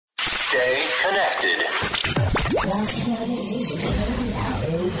Stay connected.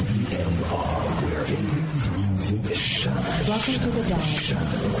 LPMR, where indies music shine. Welcome to the dawn.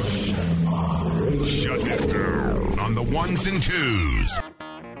 Shut it down on the ones and twos.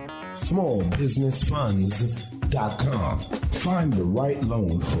 Smallbusinessfunds.com. Find the right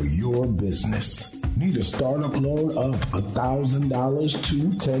loan for your business. Need a startup loan of $1,000 to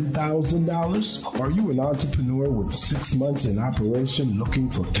 $10,000? Are you an entrepreneur with 6 months in operation looking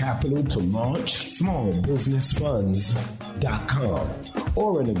for capital to launch? Smallbusinessfunds.com.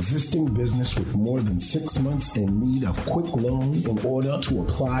 Or an existing business with more than 6 months in need of quick loan in order to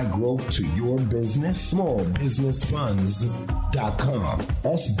apply growth to your business? Smallbusinessfunds.com.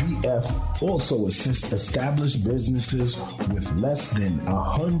 SBF also assists established businesses with less than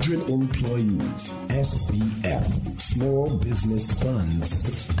 100 employees. SBF,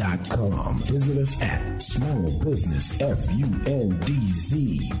 smallbusinessfunds.com. Visit us at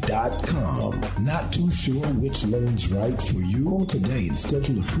smallbusinessfundz.com. Not too sure which loan's right for you? Call today and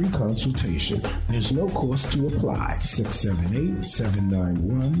schedule a free consultation. There's no cost to apply.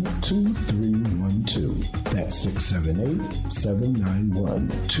 678-791-2312. That's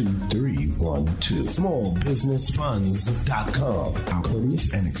 678-791-2312. Smallbusinessfunds.com. Our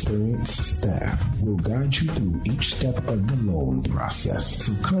courteous and experienced staff will guide you through each step of the loan process.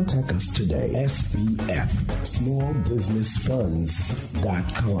 So contact us today. SBF,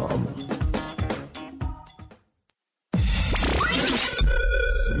 smallbusinessfunds.com.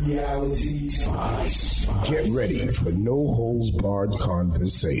 Reality Bites. Get ready for no holds barred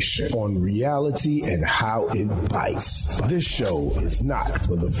conversation on reality and how it bites. This show is not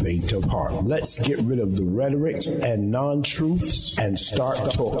for the faint of heart. Let's get rid of the rhetoric and non-truths and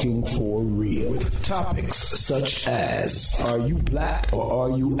start talking for real with topics such as: are you black or are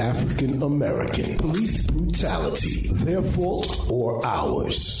you African American? Police brutality, their fault or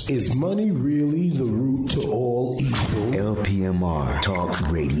ours? Is money really the root to all evil? LPMR Talk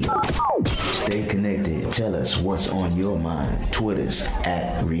Radio. Stay connected. Tell us what's on your mind. Tweet us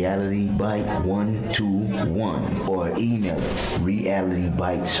at RealityBite121 or email us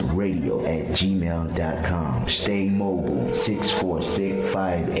RealityBitesRadio@gmail.com. Stay mobile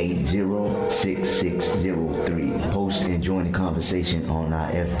 646-580-6603. Post and join the conversation on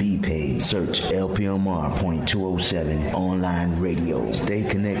our FB page. Search LPMR.207 online radio. Stay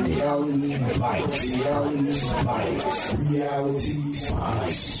connected. Reality Bites. Reality Bites. Reality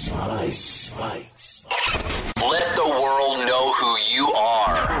Bites. Bites. Bites. Let the world know who you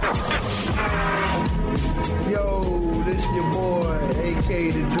are. Yo, this your boy, AK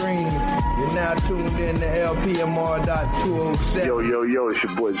The Dream. You're now tuned in to LPMR.207. Yo, it's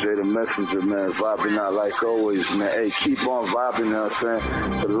your boy Jay the Messenger, man. Vibing out like always, man. Hey, keep on vibing, you know what I'm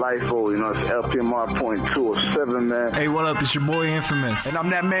saying? For life, it's LPMR.207, man. Hey, what up? It's your boy Infamous. And I'm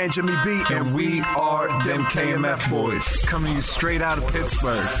that man, Jimmy B. And we are them KMF boys. Coming to you straight out of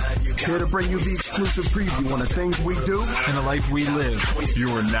Pittsburgh. Here to bring you the exclusive preview on the things we do and the life we live.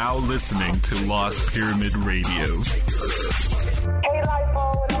 You are now listening to Lost Pyramid Radio. Hey,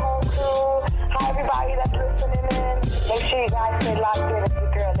 Lifo and the whole crew. Hi, everybody that's listening in. Make sure you guys stay locked in. It's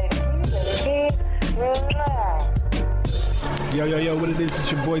your girl, Yo, what it is?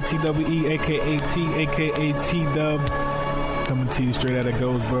 It's your boy TWE, a.k.a. T, a.k.a. T-Dub. Coming to you straight out of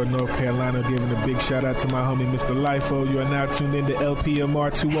Goldsboro, North Carolina. Giving a big shout out to my homie, Mr. Lifo. You are now tuned in to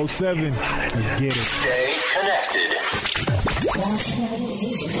LPMR 207. Let's get it. Stay connected.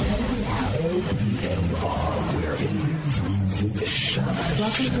 LPMR, where indies music shine.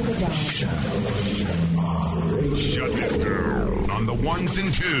 Welcome to the dawn. Shut it down on the ones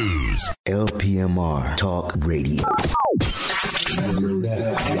and twos. LPMR Talk Radio. You're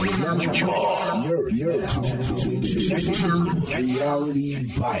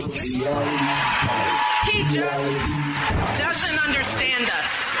Reality Bites. He just doesn't understand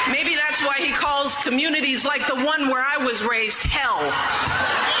us. Maybe that's why he calls communities like the one where I was raised hell.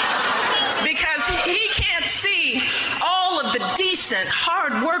 Because he can't see all of the decent,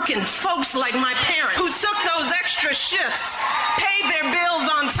 hard-working folks like my parents who took those extra shifts, paid their bills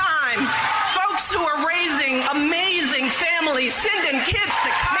on time, folks who are raising amazing families, sending kids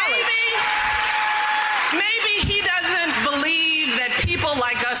to college. Maybe he doesn't believe that people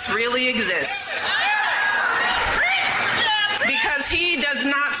like us really exist. Because he does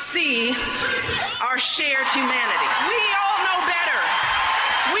not see our shared humanity. We all know better.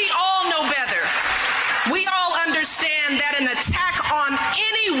 We all know better. We all understand that an attack on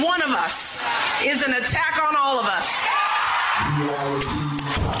any one of us is an attack on all of us.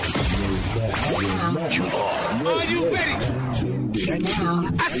 Are you ready? I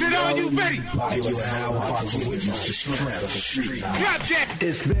said, are you ready? Drop that.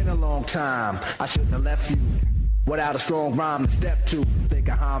 It's been a long time. I shouldn't have left you without a strong rhyme to step to. Think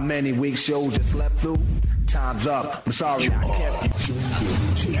of how many weeks shows you slept through. Time's up. I'm sorry I kept you.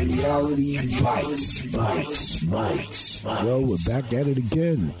 Reality Bites. Well, we're back at it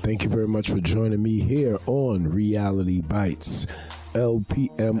again. Thank you very much for joining me here on Reality Bites.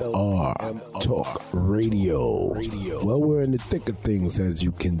 LPMR Talk Radio. Well, we're in the thick of things, as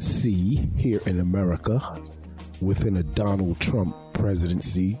you can see, here in America, within a Donald Trump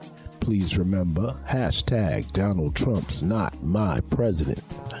presidency. Please remember, hashtag Donald Trump's not my president.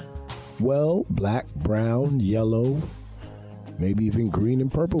 Well, black, brown, yellow, maybe even green and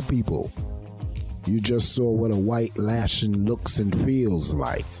purple people. You just saw what a white lashing looks and feels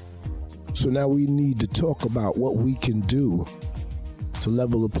like. So now we need to talk about what we can do to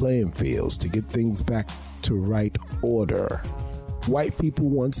level the playing fields, to get things back to right order. White people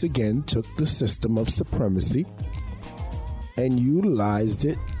once again took the system of supremacy and utilized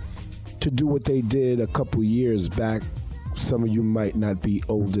it to do what they did a couple years back. Some of you might not be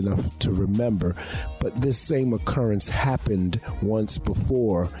old enough to remember, but this same occurrence happened once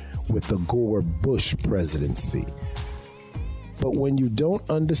before with the Gore-Bush presidency. But when you don't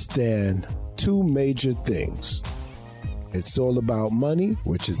understand two major things, it's all about money,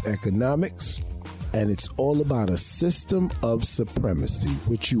 which is economics, and it's all about a system of supremacy,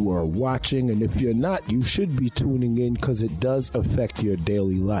 which you are watching. And if you're not, you should be tuning in because it does affect your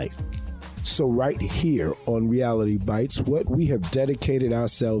daily life. So right here on Reality Bites, what we have dedicated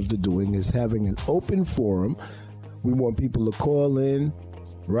ourselves to doing is having an open forum. We want people to call in,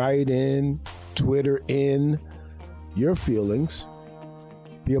 write in, Twitter in your feelings,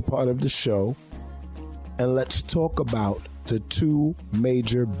 be a part of the show, and let's talk about the two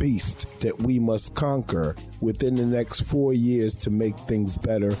major beasts that we must conquer within the next 4 years to make things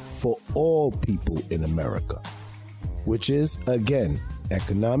better for all people in America, which is, again,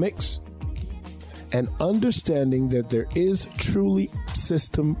 economics and understanding that there is truly a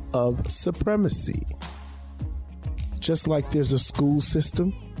system of supremacy. Just like there's a school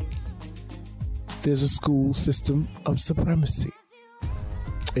system, there's a school system of supremacy.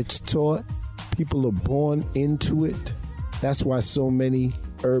 It's taught. People are born into it. That's why so many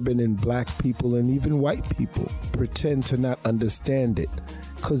urban and black people and even white people pretend to not understand it,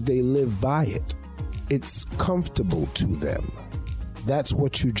 because they live by it. It's comfortable to them. That's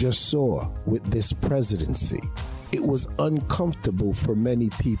what you just saw with this presidency. It was uncomfortable for many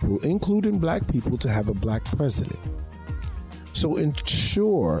people, including black people, to have a black president. So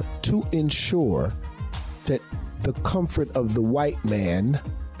to ensure that the comfort of the white man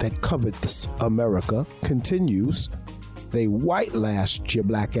that covets America continues, they white-lashed your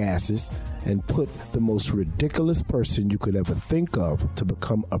black asses and put the most ridiculous person you could ever think of to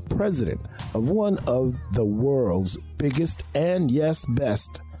become a president of one of the world's biggest and, yes,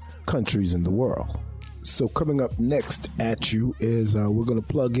 best countries in the world. So coming up next at you is we're going to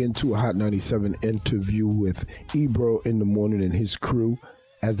plug into a Hot 97 interview with Ebro in the Morning and his crew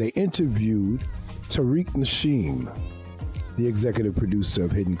as they interviewed Tariq Nasheem, the executive producer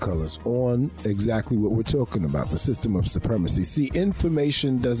of Hidden Colors, on exactly what we're talking about, the system of supremacy. See,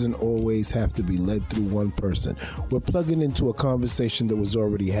 information doesn't always have to be led through one person. We're plugging into a conversation that was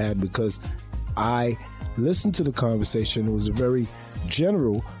already had because I listened to the conversation. It was a very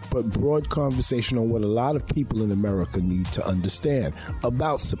general but broad conversation on what a lot of people in America need to understand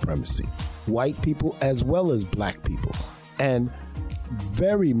about supremacy. White people as well as black people. And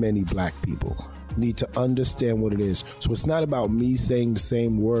very many black people need to understand what it is. So it's not about me saying the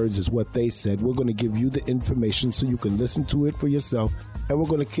same words as what they said. We're going to give you the information so you can listen to it for yourself. And we're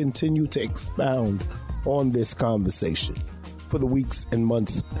going to continue to expound on this conversation for the weeks and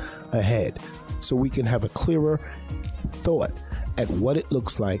months ahead so we can have a clearer thought at what it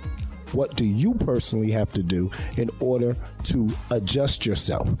looks like. What do you personally have to do in order to adjust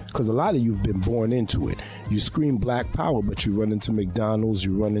yourself? Because a lot of you have been born into it. You scream black power, but you run into McDonald's,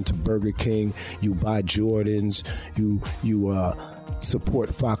 you run into Burger King, you buy Jordans, you support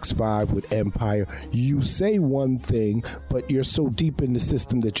Fox 5 with Empire. You say one thing, but you're so deep in the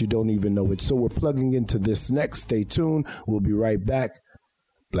system that you don't even know it. So we're plugging into this next. Stay tuned. We'll be right back.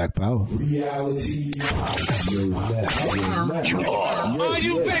 Black Power. Reality. You are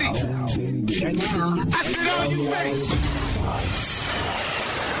you ready? I said, are you ready?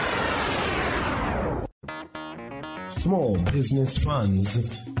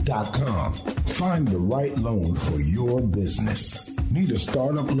 Smallbusinessfunds.com. Find the right loan for your business. Need a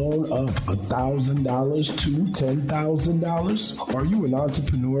startup loan of $1,000 to $10,000? Are you an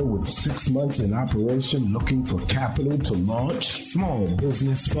entrepreneur with 6 months in operation looking for capital to launch?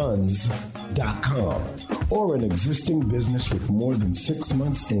 Smallbusinessfunds.com. Or an existing business with more than 6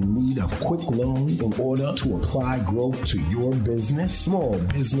 months in need of quick loan in order to apply growth to your business?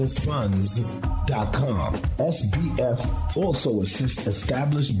 Smallbusinessfunds.com. SBF also assists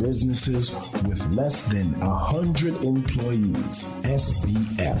established businesses with less than 100 employees.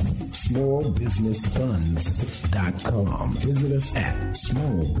 SBF, smallbusinessfunds.com. Visit us at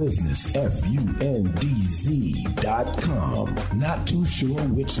smallbusinessfunds.com. Not too sure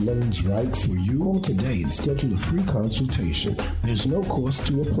which loan's right for you? Call today and schedule a free consultation. There's no cost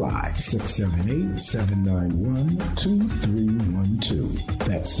to apply. 678-791-2312.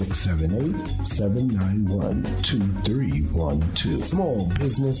 That's 678-791-2312.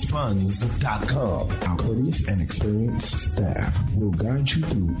 Smallbusinessfunds.com. Our courteous and experienced staff will guide you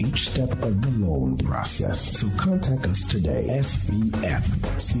through each step of the loan process. So contact us today. SBF,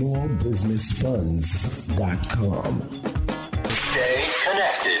 smallbusinessfunds.com. Stay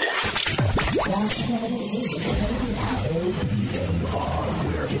connected.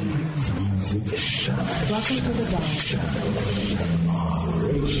 Where indies music shine. Welcome to the dawn.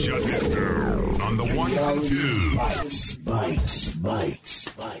 Shut it down on the ones and twos. Bites.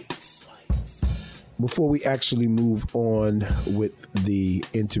 Before we actually move on with the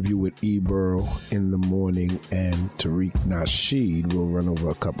interview with E-Burrow in the morning and Tariq Nasheed, we'll run over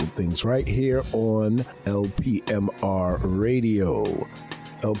a couple of things right here on LPMR Radio.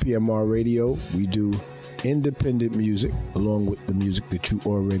 LPMR Radio, we do independent music along with the music that you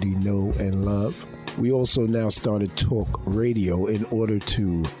already know and love. We also now started talk radio in order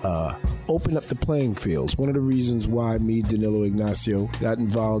to open up the playing fields. One of the reasons why me, Danilo Ignacio, got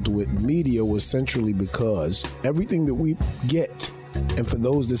involved with media was centrally because everything that we get, and for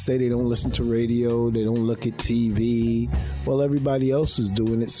those that say they don't listen to radio, they don't look at TV, well, everybody else is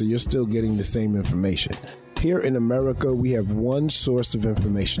doing it, so you're still getting the same information. Here in America, we have one source of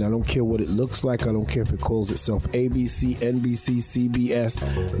information. I don't care what it looks like. I don't care if it calls itself ABC, NBC, CBS,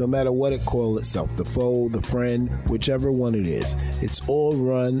 no matter what it calls itself, the foe, the friend, whichever one it is. It's all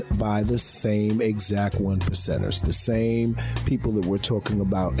run by the same exact 1%ers, the same people that we're talking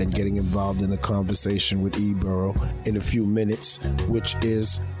about and getting involved in a conversation with E-Burrow in a few minutes, which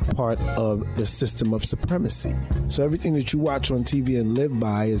is part of the system of supremacy. So everything that you watch on TV and live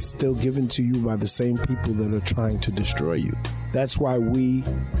by is still given to you by the same people that are trying to destroy you. That's why we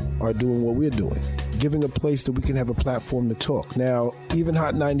are doing what we're doing, giving a place that we can have a platform to talk. Now, even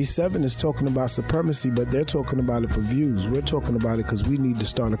Hot 97 is talking about supremacy, but they're talking about it for views. We're talking about it because we need to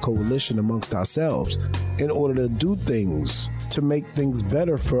start a coalition amongst ourselves in order to do things to make things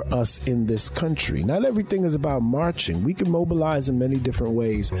better for us in this country. Not everything is about marching. We can mobilize in many different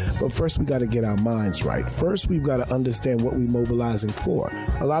ways, but first we got to get our minds right. First, we've got to understand what we're mobilizing for.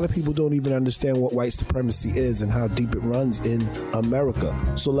 A lot of people don't even understand what white supremacy is and how deep it runs in America.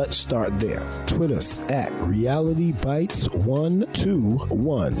 So let's start there. Tweet us at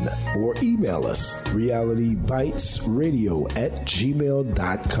RealityBites121 or email us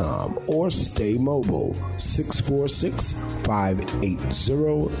RealityBitesRadio@gmail.com or stay mobile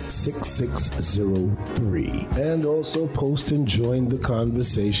 646-580-6603. And also post and join the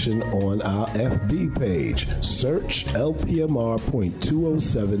conversation on our FB page. Search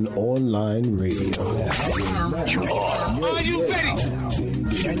LPMR.207 online radio. Are you ready?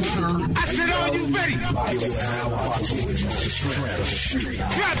 I said, are you ready?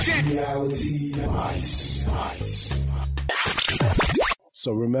 Drop that. Reality Bites.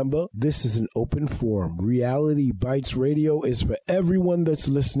 So remember, this is an open forum. Reality Bites Radio is for everyone that's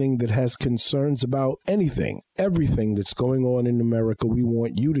listening that has concerns about anything, everything that's going on in America. We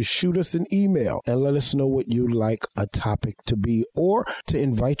want you to shoot us an email and let us know what you'd like a topic to be, or to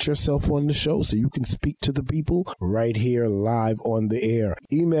invite yourself on the show so you can speak to the people right here live on the air.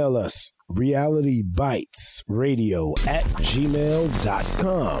 Email us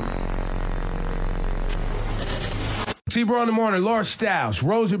realitybitesradio@gmail.com. T-Bro in the morning, Laura Stiles,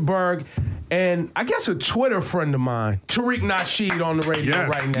 Rosenberg, and I guess a Twitter friend of mine, Tariq Nasheed on the radio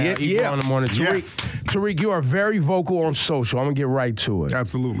right now. Yeah. In the morning. Tariq, you are very vocal on social. I'm going to get right to it.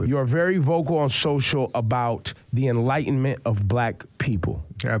 Absolutely. You are very vocal on social about the enlightenment of black people.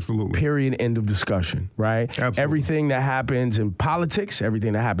 Absolutely. Period. End of discussion, right? Absolutely. Everything that happens in politics,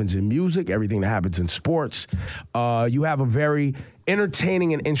 everything that happens in music, everything that happens in sports, you have a very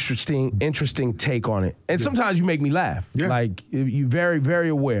entertaining and interesting take on it. And sometimes you make me laugh. Yeah. Like, you're very, very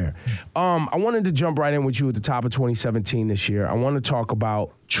aware. I wanted to jump right in with you at the top of 2017 this year. I want to talk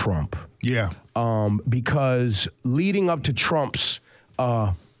about Trump. Yeah. Because leading up to Trump's,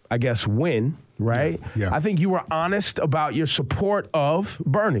 win, right? Yeah. I think you were honest about your support of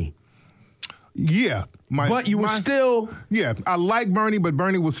Bernie. Yeah. But you were still... Yeah, I like Bernie, but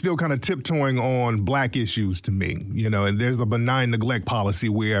Bernie was still kind of tiptoeing on black issues to me, and there's a benign neglect policy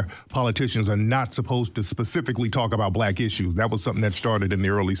where politicians are not supposed to specifically talk about black issues. That was something that started in the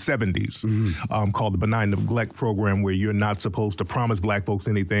early 70s, called the benign neglect program, where you're not supposed to promise black folks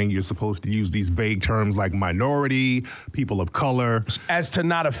anything. You're supposed to use these vague terms like minority, people of color. As to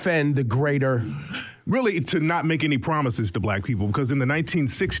not offend the greater... Really, to not make any promises to black people, because in the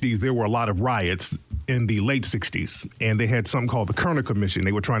 1960s, there were a lot of riots in the late 60s, and they had something called the Kerner Commission.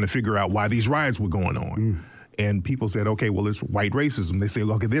 They were trying to figure out why these riots were going on. And people said, okay, well, it's white racism. They say,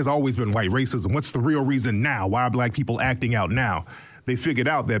 okay, there's always been white racism. What's the real reason now? Why are black people acting out now? They figured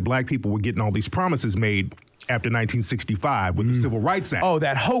out that black people were getting all these promises made after 1965 with the Civil Rights Act. Oh,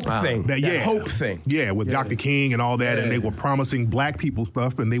 that hope thing. That hope thing. Yeah, with Dr. King and all that, and they were promising black people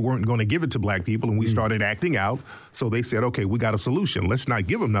stuff, and they weren't going to give it to black people, and we started acting out. So they said, okay, we got a solution. Let's not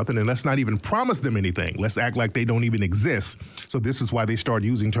give them nothing, and let's not even promise them anything. Let's act like they don't even exist. So this is why they started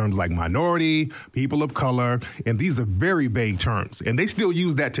using terms like minority, people of color, and these are very vague terms. And they still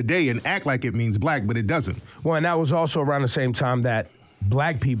use that today and act like it means black, but it doesn't. Well, and that was also around the same time that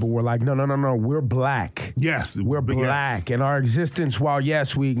black people were like, no, we're black. Yes. We're black. Yes. And our existence, while,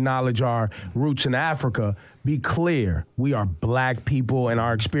 yes, we acknowledge our roots in Africa, be clear, we are black people, and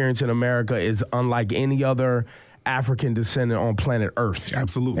our experience in America is unlike any other African descendant on planet Earth.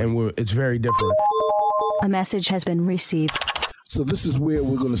 Absolutely. And it's very different. A message has been received. So this is where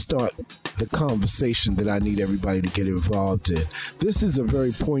we're going to start the conversation that I need everybody to get involved in. This is a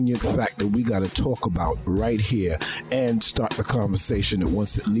very poignant fact that we got to talk about right here and start the conversation that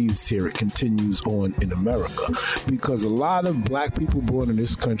once it leaves here, it continues on in America. Because a lot of black people born in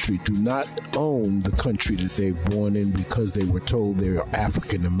this country do not own the country that they're born in because they were told they are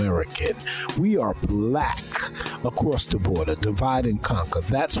African American. We are black across the border, divide and conquer.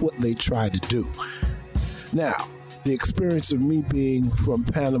 That's what they try to do. Now, the experience of me being from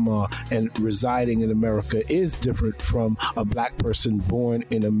Panama and residing in America is different from a black person born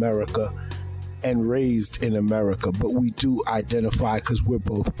in America and raised in America, but we do identify because we're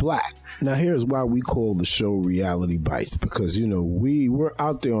both black. Now, here's why we call the show Reality Bites, because, we're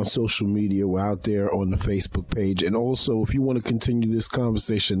out there on social media, we're out there on the Facebook page, and also if you want to continue this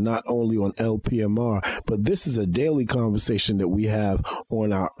conversation, not only on LPMR, but this is a daily conversation that we have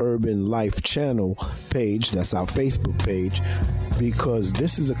on our Urban Life channel page, that's our Facebook page, because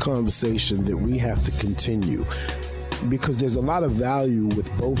this is a conversation that we have to continue. Because there's a lot of value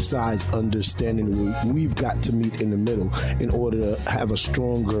with both sides understanding we've got to meet in the middle in order to have a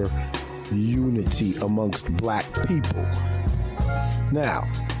stronger unity amongst black people.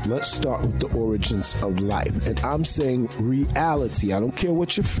 Now, let's start with the origins of life. And I'm saying reality. I don't care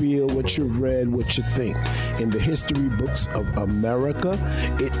what you feel, what you've read, what you think. In the history books of America,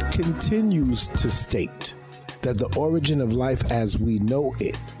 it continues to state that the origin of life as we know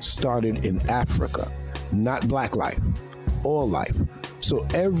it started in Africa. Not black life, all life. So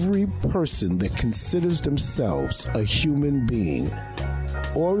every person that considers themselves a human being,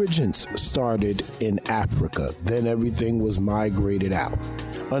 origins started in Africa. Then everything was migrated out.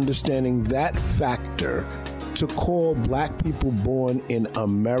 Understanding that factor, to call black people born in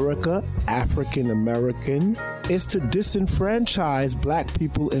America African American is to disenfranchise black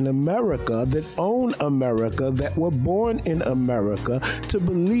people in America that own America, that were born in America, to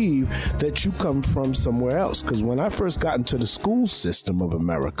believe that you come from somewhere else. Because when I first got into the school system of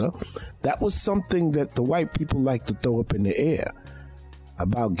America, that was something that the white people like to throw up in the air.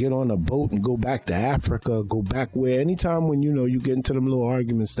 About get on a boat and go back to Africa, go back where, anytime when you get into them little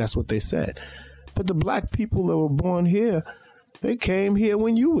arguments, that's what they said. But the black people that were born here, they came here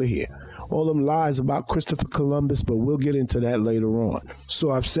when you were here. All them lies about Christopher Columbus, but we'll get into that later on.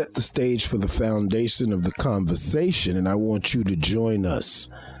 So I've set the stage for the foundation of the conversation, and I want you to join us.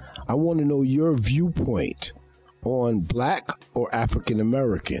 I want to know your viewpoint on black or African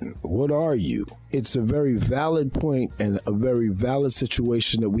American. What are you? It's a very valid point and a very valid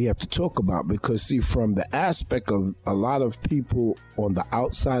situation that we have to talk about, because see, from the aspect of a lot of people on the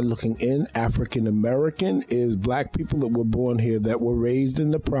outside looking in, African American is black people that were born here, that were raised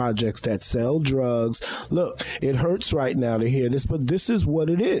in the projects, that sell drugs. Look, it hurts right now to hear this, but this is what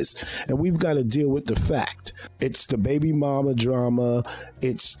it is. And we've got to deal with the fact. It's the baby mama drama.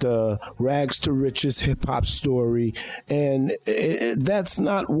 It's the rags to riches hip hop story. And that's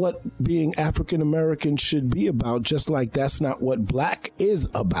not what being African American should be about, just like that's not what black is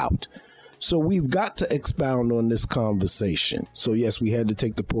about. So we've got to expound on this conversation. So yes, we had to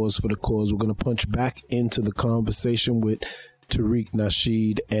take the pause for the cause. We're going to punch back into the conversation with Tariq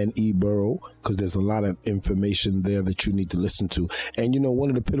Nasheed and E. Burrow, because there's a lot of information there that you need to listen to. And, you know, one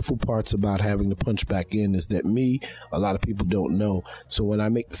of the pitiful parts about having to punch back in is that a lot of people don't know. So when I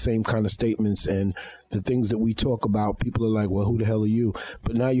make the same kind of statements and the things that we talk about, people are like, well, who the hell are you?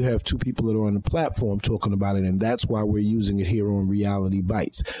 But now you have two people that are on the platform talking about it, and that's why we're using it here on Reality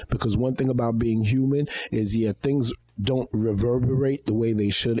Bites. Because one thing about being human is, things don't reverberate the way they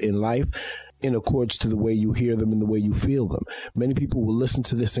should in life in accordance to the way you hear them and the way you feel them. Many people will listen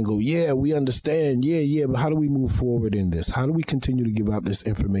to this and go, yeah, we understand. Yeah, but how do we move forward in this? How do we continue to give out this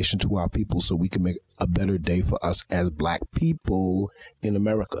information to our people so we can make a better day for us as black people in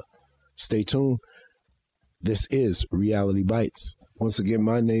America? Stay tuned. This is Reality Bites. Once again,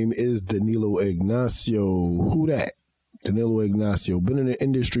 my name is Danilo Ignacio. Who that? Danilo Ignacio. Been in the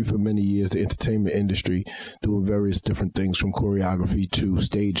industry for many years, the entertainment industry, doing various different things from choreography to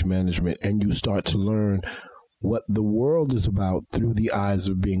stage management. And you start to learn what the world is about through the eyes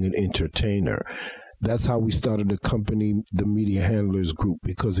of being an entertainer. That's how we started the company, the Media Handlers Group,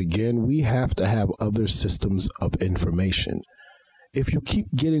 because again, we have to have other systems of information. If you keep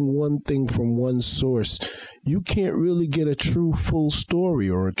getting one thing from one source, you can't really get a true full story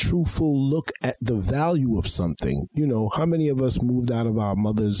or a true full look at the value of something. You know, how many of us moved out of our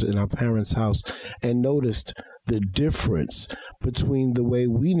mother's and our parents' house and noticed the difference between the way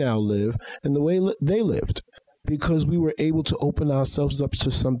we now live and the way they lived? Because we were able to open ourselves up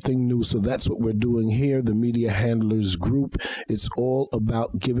to something new. So that's what we're doing here, the Media Handlers Group. It's all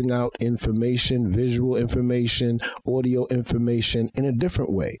about giving out information, visual information, audio information in a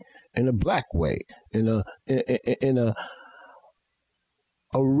different way, in a black way, in a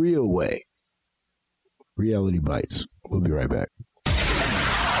real way. Reality Bites. We'll be right back.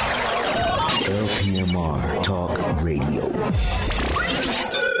 LPMR Talk Radio.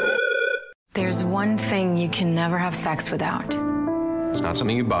 There's one thing you can never have sex without. It's not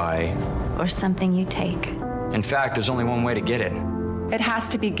something you buy. Or something you take. In fact, there's only one way to get it. It has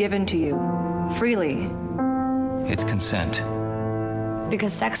to be given to you, freely. It's consent.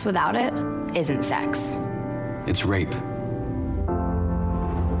 Because sex without it isn't sex. It's rape.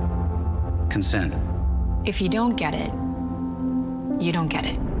 Consent. If you don't get it, you don't get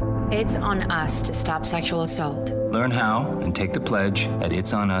it. It's on us to stop sexual assault. Learn how and take the pledge at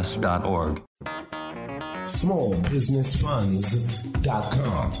itsonus.org.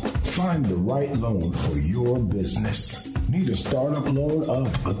 Smallbusinessfunds.com. Find the right loan for your business. Need a startup loan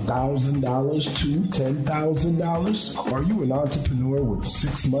of $1,000 to $10,000? Are you an entrepreneur with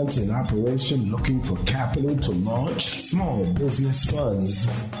 6 months in operation looking for capital to launch?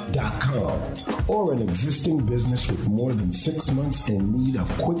 Smallbusinessfunds.com. Or an existing business with more than 6 months in need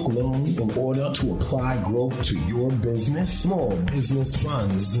of quick loan in order to apply growth to your business?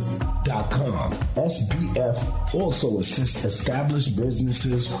 Smallbusinessfunds.com. SBF also assists established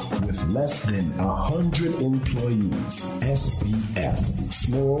businesses with less than 100 employees. SBF,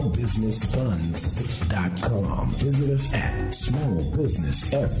 smallbusinessfunds.com. Visit us at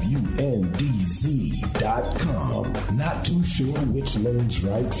smallbusinessfunds.com. Not too sure which loan's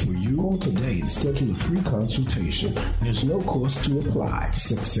right for you? Call today and schedule a free consultation. There's no cost to apply.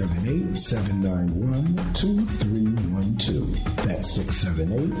 678-791-2312. That's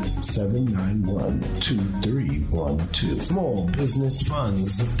 678-791-2312.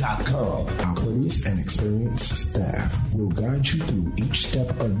 Smallbusinessfunds.com. Our courteous and experienced staff will guide you through each step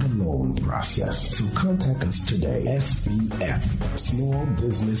of the loan process. So contact us today. SBF,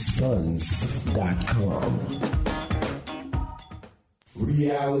 smallbusinessfunds.com.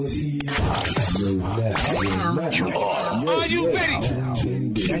 Reality Bites. Are you ready? I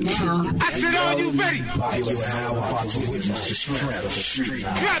said, are you ready?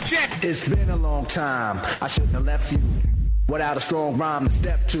 Drop that. It's been a long time. I shouldn't have left you without a strong rhyme to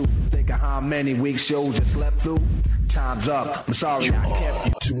step to. Think of how many weak shows you slept through. Time's up. I'm sorry I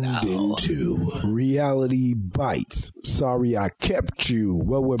kept you. Tuned into Reality Bites. Sorry I kept you.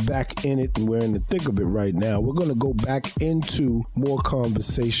 Well, we're back in it and we're in the thick of it right now. We're going to go back into more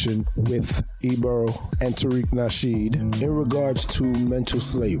conversation with Ebro and Tariq Nasheed in regards to mental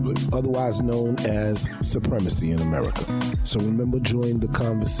slavery, otherwise known as supremacy in America. So remember, join the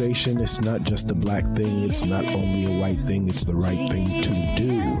conversation. It's not just a black thing. It's not only a white thing. It's the right thing to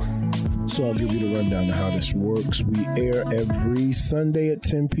do. So I'll give you the rundown of how this works. We air every Sunday at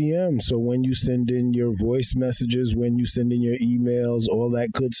 10 p.m. So when you send in your voice messages, when you send in your emails, all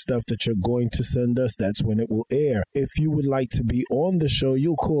that good stuff that you're going to send us, that's when it will air. If you would like to be on the show,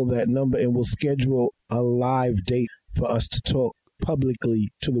 you'll call that number and we'll schedule a live date for us to talk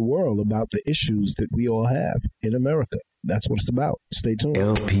publicly to the world about the issues that we all have in America. That's what it's about. Stay tuned.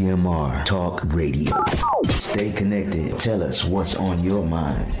 LPMR Talk Radio. Stay connected. Tell us what's on your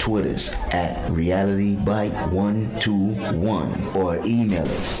mind. Twitter's at RealityBite121 or email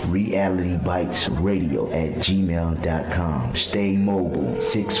us RealityBitesRadio@gmail.com. Stay mobile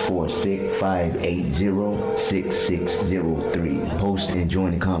 646-580-6603. Post and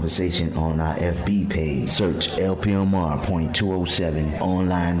join the conversation on our FB page. Search LPMR.207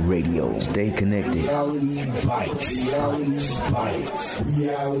 online radio. Stay connected. Reality Bites.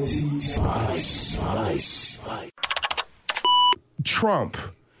 Trump,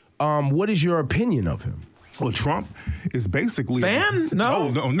 what is your opinion of him? Well, Trump is basically... Fan?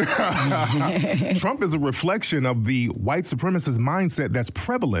 No. Trump is a reflection of the white supremacist mindset that's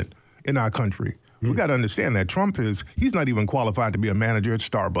prevalent in our country. We got to understand that he's not even qualified to be a manager at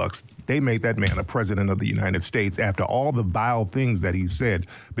Starbucks. They made that man a president of the United States after all the vile things that he said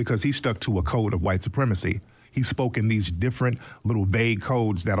because he stuck to a code of white supremacy. He spoke in these different little vague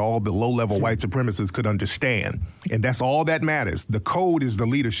codes that all the low-level white supremacists could understand. And that's all that matters. The code is the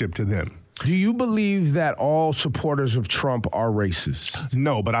leadership to them. Do you believe that all supporters of Trump are racist?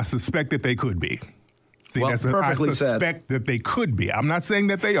 No, but I suspect that they could be. See, I suspect that they could be. I'm not saying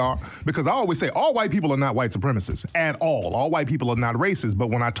that they are, because I always say all white people are not white supremacists at all. All white people are not racist.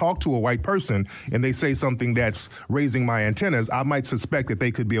 But when I talk to a white person and they say something that's raising my antennas, I might suspect that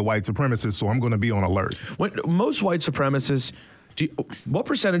they could be a white supremacist. So I'm going to be on alert. Most white supremacists, what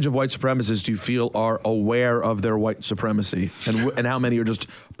percentage of white supremacists do you feel are aware of their white supremacy, and how many are just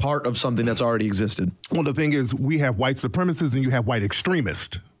part of something that's already existed? Well, the thing is, we have white supremacists and you have white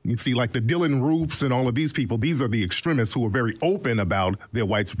extremists. You see, like the Dylan Roofs and all of these people, these are the extremists who are very open about their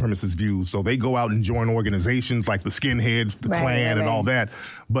white supremacist views. So they go out and join organizations like the Skinheads, the Klan, and all that.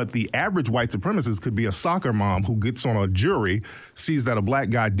 But the average white supremacist could be a soccer mom who gets on a jury, sees that a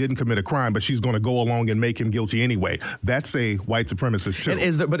black guy didn't commit a crime, but she's going to go along and make him guilty anyway. That's a white supremacist too. And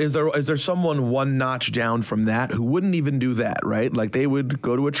is there someone one notch down from that who wouldn't even do that, right? Like they would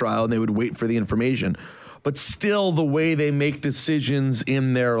go to a trial and they would wait for the information. But still, the way they make decisions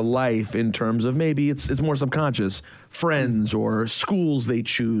in their life, in terms of maybe it's more subconscious, friends or schools they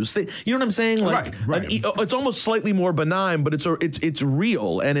choose. You know what I'm saying? Like, right. It's almost slightly more benign, but it's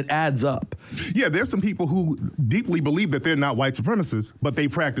real and it adds up. Yeah, there's some people who deeply believe that they're not white supremacists, but they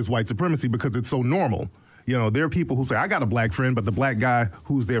practice white supremacy because it's so normal. You know, there are people who say, I got a black friend, but the black guy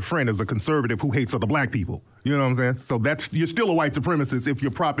who's their friend is a conservative who hates other black people. You know what I'm saying? So you're still a white supremacist if you're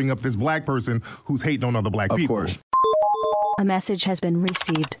propping up this black person who's hating on other black people. Of course. A message has been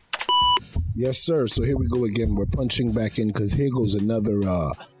received. Yes, sir. So here we go again. We're punching back in because here goes another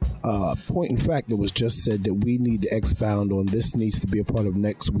point in fact that was just said that we need to expound on. This needs to be a part of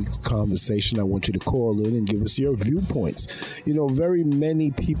next week's conversation. I want you to call in and give us your viewpoints. You know, very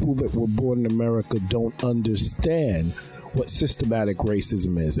many people that were born in America don't understand what systematic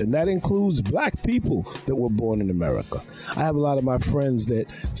racism is, and that includes black people that were born in America. I have a lot of my friends that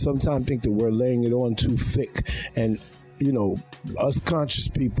sometimes think that we're laying it on too thick, and you know, us conscious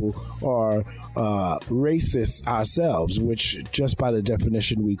people are racist ourselves, which just by the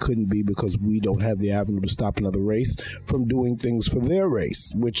definition we couldn't be, because we don't have the avenue to stop another race from doing things for their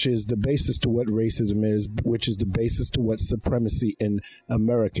race, which is the basis to what racism is, which is the basis to what supremacy in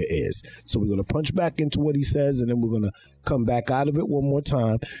America is. So we're going to punch back into what he says, and then we're going to come back out of it one more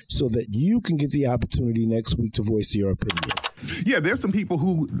time so that you can get the opportunity next week to voice your opinion. Yeah, there's some people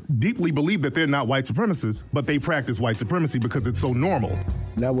who deeply believe that they're not white supremacists, but they practice white supremacy because it's so normal.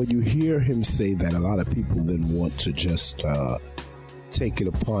 Now, when you hear him say that, a lot of people then want to just take it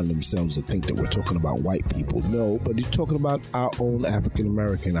upon themselves to think that we're talking about white people. No, but he's talking about our own African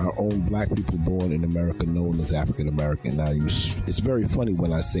American, our own black people born in America known as African American. Now, it's very funny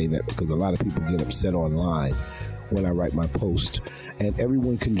when I say that, because a lot of people get upset online when I write my post. And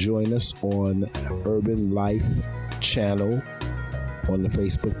everyone can join us on Urban Life channel on the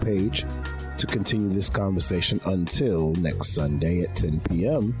Facebook page to continue this conversation until next Sunday at 10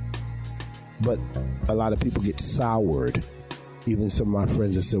 p.m. But a lot of people get soured. Even some of my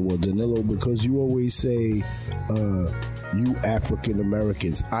friends that said, well, Danilo, because you always say you African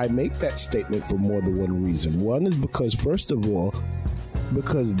Americans. I make that statement for more than one reason. One is because, first of all,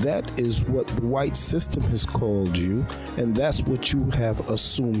 because that is what the white system has called you, and that's what you have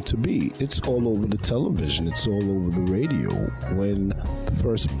assumed to be. It's all over the television. It's all over the radio. When the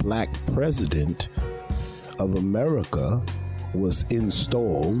first black president of America was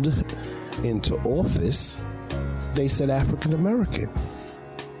installed into office, they said African American,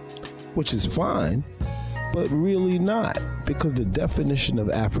 which is fine, but really not, Because the definition of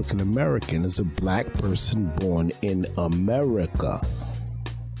African American is a black person born in America.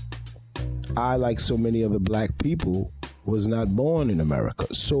 I, like so many other black people, was not born in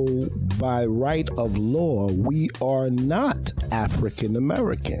America. So by right of law, we are not African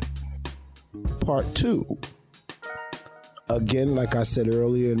American. Part 2. Again, like I said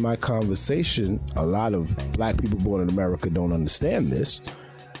earlier in my conversation, a lot of black people born in America don't understand this.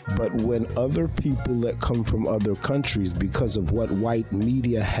 But when other people that come from other countries, because of what white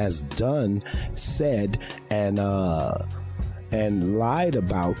media has done, said, and lied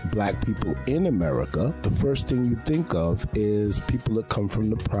about black people in America, the first thing you think of is people that come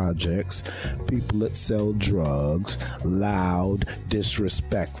from the projects, people that sell drugs, loud,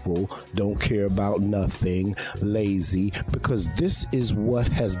 disrespectful, don't care about nothing, lazy, because this is what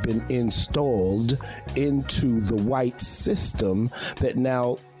has been installed into the white system that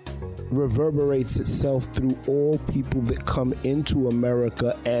now reverberates itself through all people that come into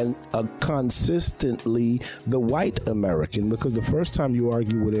America and consistently the white American, because the first time you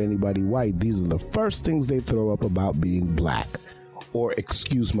argue with anybody white, these are the first things they throw up about being black, or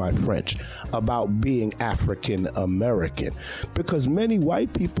excuse my French, about being African American. Because many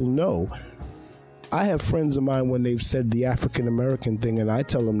white people know, I have friends of mine when they've said the African American thing and I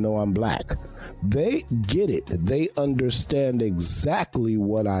tell them, no, I'm black. They get it. They understand exactly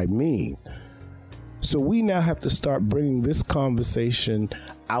what I mean. So we now have to start bringing this conversation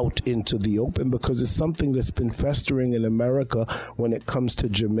out into the open, because it's something that's been festering in America when it comes to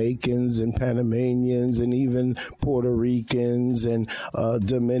Jamaicans and Panamanians and even Puerto Ricans and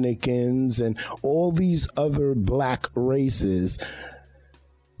Dominicans and all these other black races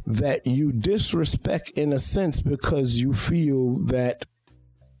that you disrespect in a sense because you feel that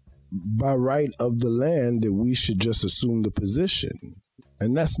by right of the land that we should just assume the position.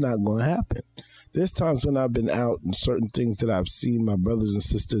 And that's not going to happen. There's times when I've been out and certain things that I've seen my brothers and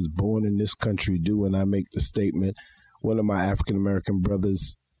sisters born in this country do, and I make the statement, one of my African-American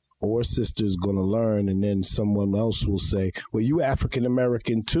brothers or sisters going to learn, and then someone else will say, well, you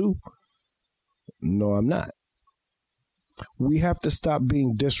African-American too? No, I'm not. We have to stop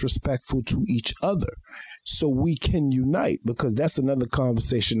being disrespectful to each other so we can unite, because that's another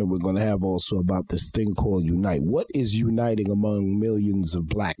conversation that we're going to have also about this thing called unite. What is uniting among millions of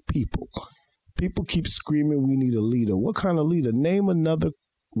black people? People keep screaming we need a leader. What kind of leader? Name another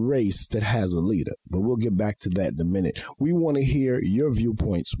race that has a leader. But we'll get back to that in a minute. We want to hear your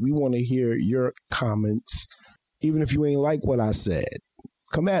viewpoints. We want to hear your comments. Even if you ain't like what I said,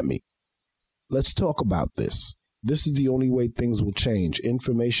 come at me. Let's talk about this. This is the only way things will change.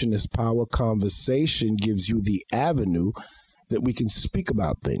 Information is power. Conversation gives you the avenue that we can speak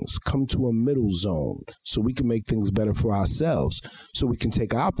about things, come to a middle zone so we can make things better for ourselves, so we can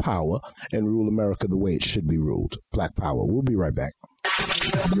take our power and rule America the way it should be ruled. Black power. We'll be right back.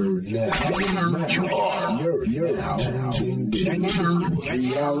 You're now tuned into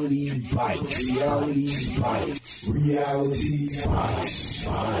Reality Bites. Reality Bites.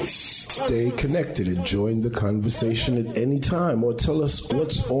 Stay connected and join the conversation at any time, or tell us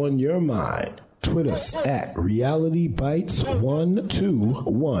what's on your mind. Tweet us at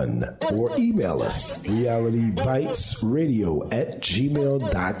RealityBites121 or email us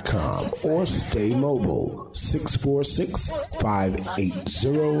RealityBitesRadio@gmail.com, or stay mobile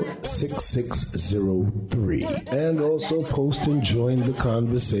 646-580-6603, and also post and join the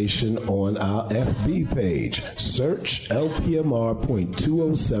conversation on our FB page. Search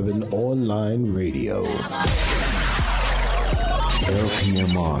LPMR.207 online radio.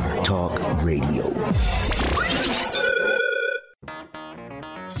 LPMR Talk Radio.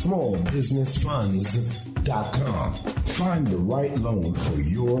 Smallbusinessfunds.com. Find the right loan for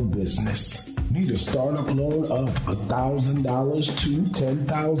your business. Need a startup loan of $1,000 to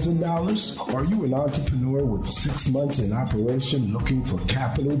 $10,000? Are you an entrepreneur with 6 months in operation looking for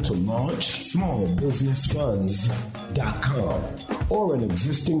capital to launch? Smallbusinessfunds.com. Or an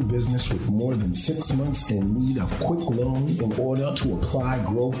existing business with more than 6 months in need of quick loan in order to apply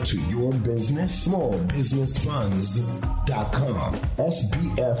growth to your business? Smallbusinessfunds.com.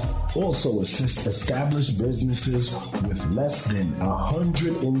 SBF also assists established businesses with less than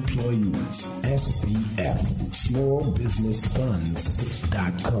 100 employees. SBF,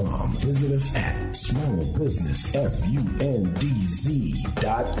 smallbusinessfunds.com. Visit us at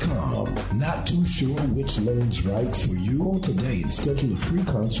smallbusinessfundz.com. Not too sure which loan's right for you? Call today and schedule a free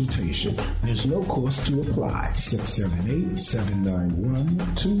consultation. There's no cost to apply.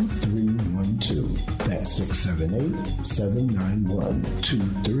 678-791-2312. That's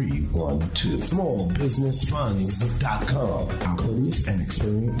 678-791-2312. Smallbusinessfunds.com. Our courteous and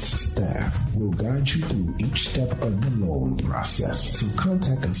experienced staff will guide you through each step of the loan process. So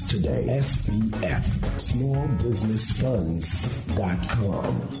contact us today. SBF,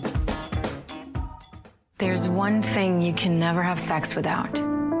 smallbusinessfunds.com. There's one thing you can never have sex without.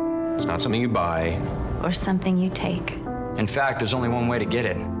 It's not something you buy. Or something you take. In fact, there's only one way to get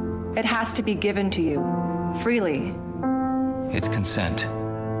it. It has to be given to you, freely. It's consent.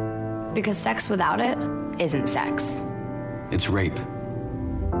 Because sex without it isn't sex. It's rape.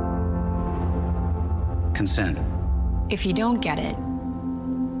 Consent. If you don't get it,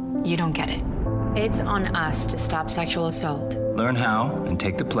 you don't get it. It's on us to stop sexual assault. Learn how and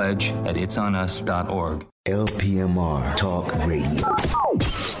take the pledge at itsonus.org. LPMR Talk Radio.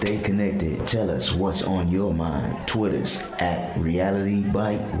 Stay connected. Tell us what's on your mind. Twitters at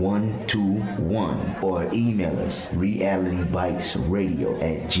RealityBite121 or email us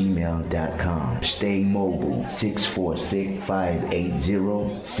RealityBitesRadio@gmail.com. Stay mobile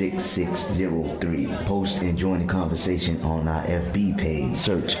 646-580-6603. Post and join the conversation on our FB page.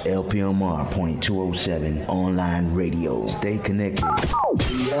 Search LPMR.207 online radio. Stay connected.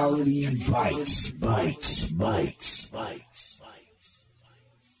 Reality Bites.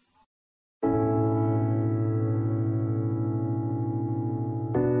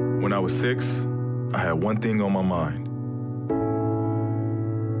 When I was 6, I had one thing on my mind.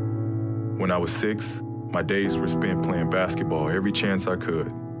 When I was 6, my days were spent playing basketball every chance I could.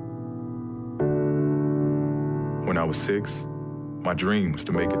 When I was 6, my dream was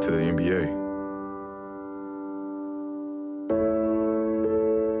to make it to the NBA.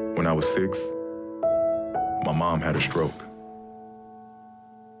 When I was 6, my mom had a stroke.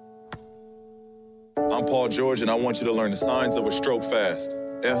 I'm Paul George, and I want you to learn the signs of a stroke fast.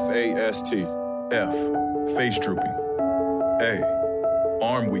 F-A-S-T. F, face drooping. A,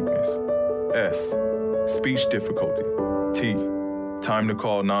 arm weakness. S, speech difficulty. T, time to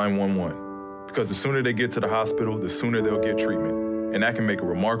call 911. Because the sooner they get to the hospital, the sooner they'll get treatment. And that can make a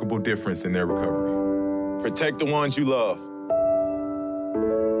remarkable difference in their recovery. Protect the ones you love.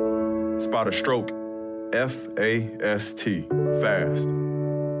 Spot a stroke. F-A-S-T. Fast.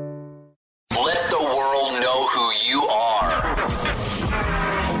 Let the world know who you are.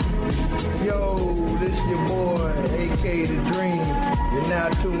 Yo, this your boy, AK The Dream. You're now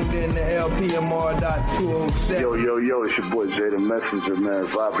tuned in to LPMR.207. Yo, it's your boy Jay the Messenger, man.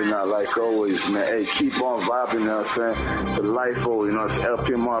 Vibing out like always, man. Hey, keep on vibing, you know what I'm saying? The life, it's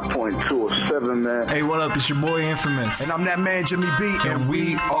LPMR.207, man. Hey, what up? It's your boy Infamous. And I'm that man, Jimmy B. And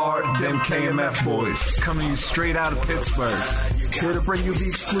we are them KMF boys. Coming to you straight out of Pittsburgh. Here to bring you the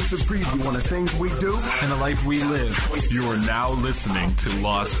exclusive preview on the things we do and the life we live. You are now listening to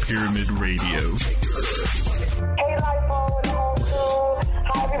Lost Pyramid Radio. Hey, Lifo and the whole crew.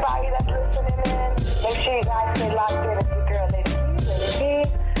 Hi, everybody that's listening in. Make sure you guys stay locked in. It's your girl, Lady P.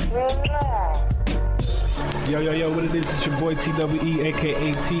 Yo, what it is? It's your boy TWE,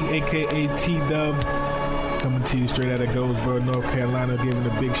 aka T-Dub. Coming to you straight out of Goldsboro, North Carolina, giving a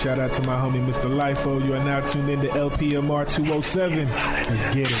big shout out to my homie, Mr. Lifo. You are now tuned in to LPMR 207. Let's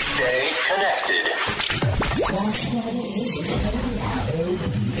get it. Stay connected.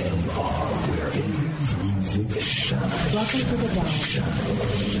 Welcome to the dawn.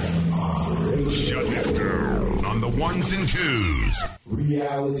 Shut it down on the ones and twos.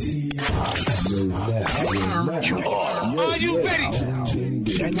 Reality Bites. Are you ready?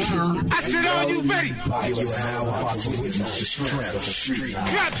 I said, are you ready?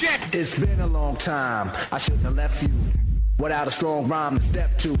 Drop that. It's been a long time. I shouldn't have left you without a strong rhyme to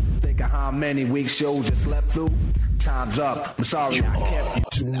step to. Think of how many weeks shows you slept through. Time's up. I'm sorry I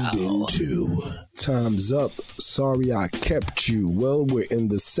kept you. Tuned into Time's Up. Sorry I kept you. Well, we're in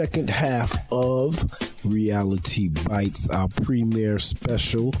the second half of Reality Bites, our premiere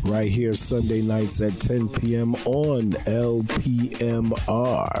special, right here Sunday nights at 10 p.m. on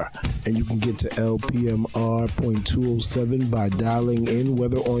LPMR. And you can get to LPMR.207 by dialing in,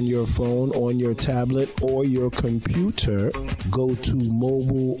 whether on your phone, on your tablet, or your computer. Go to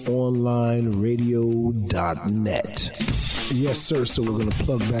mobileonlineradio.net. Yes, sir. So we're going to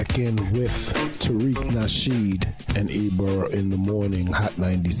plug back in with Tariq Nasheed and Eber in the morning, Hot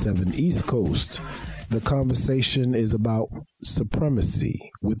 97 East Coast. The conversation is about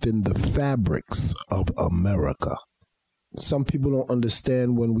supremacy within the fabrics of America. Some people don't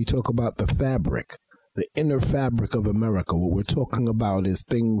understand when we talk about the fabric, the inner fabric of America. What we're talking about is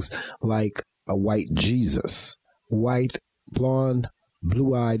things like a white Jesus, white blonde,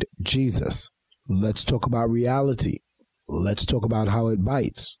 blue-eyed Jesus. Let's talk about reality. Let's talk about how it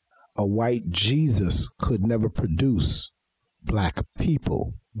bites. A white Jesus could never produce black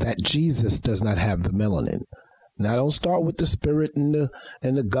people. That Jesus does not have the melanin. Now, don't start with the spirit and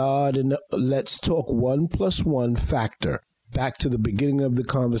the God and let's talk 1 + 1 factor. Back to the beginning of the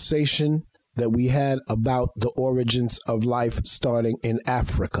conversation that we had about the origins of life starting in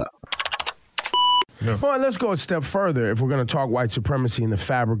Africa. Yeah. Well, let's go a step further. If we're going to talk white supremacy in the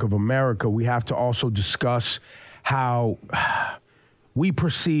fabric of America, we have to also discuss how we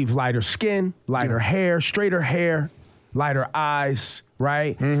perceive lighter skin, lighter hair, straighter hair, lighter eyes,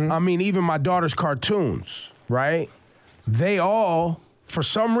 right? Mm-hmm. I mean, even my daughter's cartoons, right? They all, for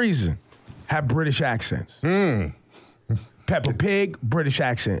some reason, have British accents. Peppa Pig, British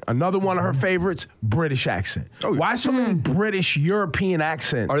accent. Another one of her favorites, British accent. Oh, yeah. Why so many British European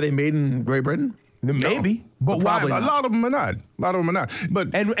accents? Are they made in Great Britain? Maybe, but why? A lot of them are not.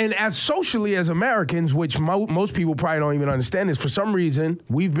 But and as socially as Americans, which most people probably don't even understand this, for some reason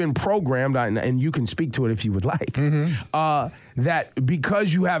we've been programmed, and you can speak to it if you would like, that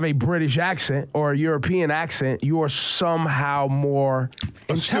because you have a British accent or a European accent, you are somehow more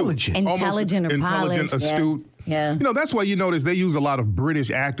intelligent, polished, astute. Yeah. You know, that's why you notice they use a lot of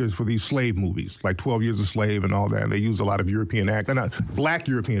British actors for these slave movies, like 12 Years a Slave and all that. And they use a lot of European actors, black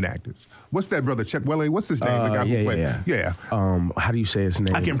European actors. What's that brother, Chet Welle? What's his name? The guy who played. Yeah. How do you say his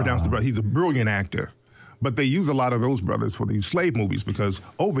name? I can't pronounce the brother. He's a brilliant actor. But they use a lot of those brothers for these slave movies because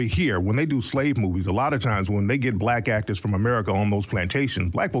over here, when they do slave movies, a lot of times when they get black actors from America on those plantations,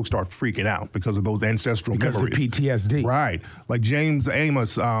 black folks start freaking out because of those ancestral memories. Because of PTSD. Right. Like John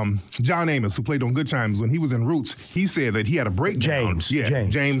Amos, who played on Good Times, when he was in Roots, he said that he had a breakdown.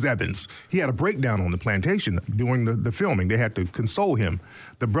 James Evans. He had a breakdown on the plantation during the filming. They had to console him.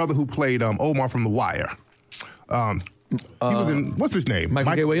 The brother who played Omar from The Wire. He was in, what's his name?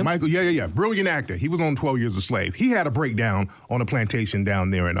 Michael K. Williams? Yeah. Brilliant actor. He was on 12 Years a Slave. He had a breakdown on a plantation down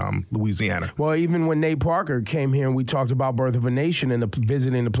there in Louisiana. Well, even when Nate Parker came here and we talked about Birth of a Nation and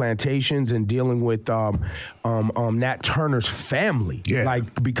visiting the plantations and dealing with Nat Turner's family. Yeah.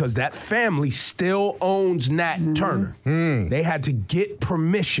 Like, because that family still owns Nat Turner. They had to get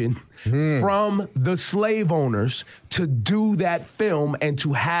permission from the slave owners to do that film and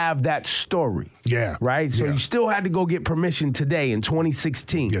to have that story. Yeah. Right? So you still had to go get permission today in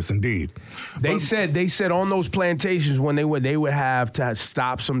 2016. Yes, indeed. They said on those plantations when they would have to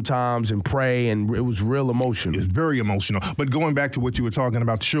stop sometimes and pray, and it was real emotional. It's very emotional. But going back to what you were talking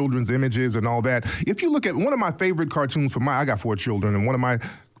about, children's images and all that, if you look at one of my favorite cartoons I got 4 children, and one of my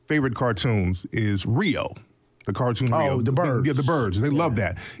favorite cartoons is Rio. The cartoon Rio. The birds. The birds. They love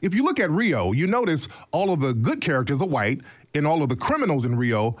that. If you look at Rio, you notice all of the good characters are white, and all of the criminals in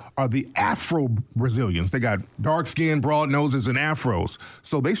Rio are the Afro-Brazilians. They got dark skin, broad noses, and afros.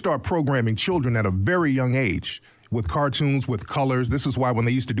 So they start programming children at a very young age with cartoons, with colors. This is why when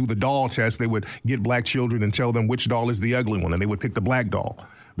they used to do the doll test, they would get black children and tell them which doll is the ugly one, and they would pick the black doll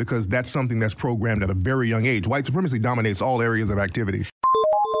because that's something that's programmed at a very young age. White supremacy dominates all areas of activity.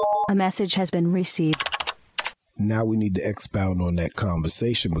 A message has been received. Now we need to expound on that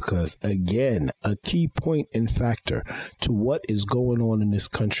conversation because, again, a key point and factor to what is going on in this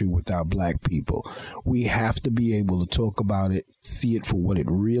country with our black people. We have to be able to talk about it, see it for what it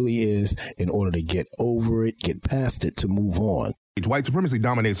really is in order to get over it, get past it, to move on. White supremacy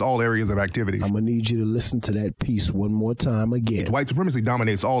dominates all areas of activity. I'm going to need you to listen to that piece one more time again. White supremacy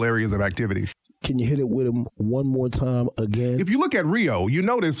dominates all areas of activity. Can you hit it with him one more time again? If you look at Rio, you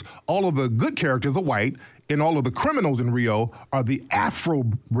notice all of the good characters are white, and all of the criminals in Rio are the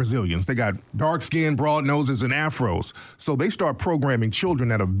Afro-Brazilians. They got dark skin, broad noses, and afros. So they start programming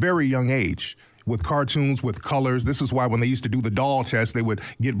children at a very young age with cartoons, with colors. This is why when they used to do the doll test, they would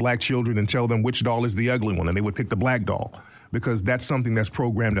get black children and tell them which doll is the ugly one, and they would pick the black doll because that's something that's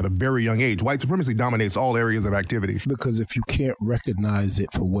programmed at a very young age. White supremacy dominates all areas of activity. Because if you can't recognize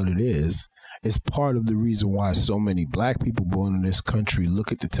it for what it is, it's part of the reason why so many black people born in this country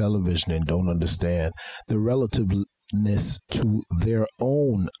look at the television and don't understand the relativeness to their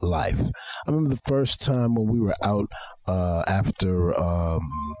own life. I remember the first time when we were out after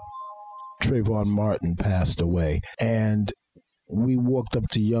Trayvon Martin passed away, and we walked up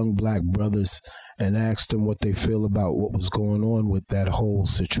to young black brothers and asked them what they feel about what was going on with that whole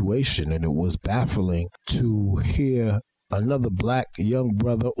situation. And it was baffling to hear another black young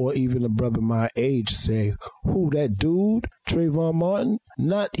brother, or even a brother my age, say, who, that dude, Trayvon Martin?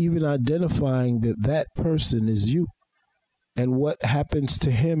 Not even identifying that that person is you. And what happens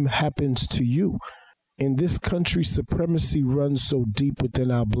to him happens to you. In this country, supremacy runs so deep within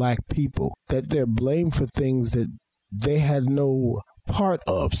our black people that they're blamed for things that they had no part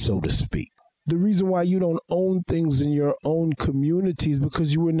of, so to speak. The reason why you don't own things in your own community is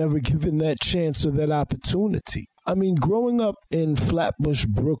because you were never given that chance or that opportunity. I mean, growing up in Flatbush,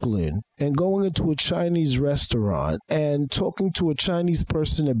 Brooklyn, and going into a Chinese restaurant and talking to a Chinese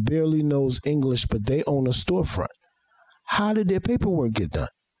person that barely knows English, but they own a storefront. How did their paperwork get done?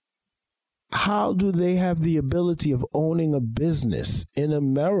 How do they have the ability of owning a business in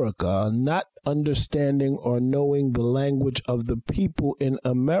America, not understanding or knowing the language of the people in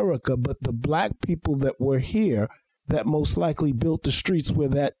America, but the black people that were here that most likely built the streets where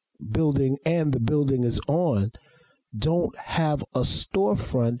that building and the building is on, don't have a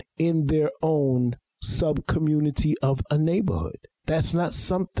storefront in their own sub-community of a neighborhood? That's not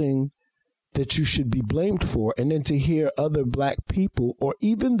something that you should be blamed for. And then to hear other black people or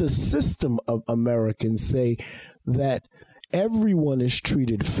even the system of Americans say that everyone is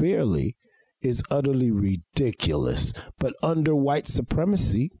treated fairly is utterly ridiculous. But under white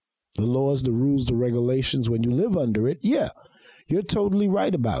supremacy, the laws, the rules, the regulations, when you live under it, yeah, you're totally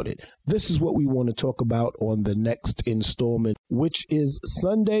right about it. This is what we want to talk about on the next installment, which is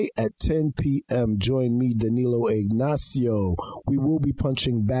Sunday at 10 p.m. Join me, Danilo Ignacio. We will be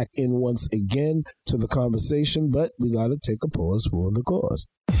punching back in once again to the conversation, but we got to take a pause for the cause.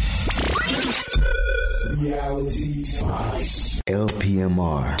 RealityBites.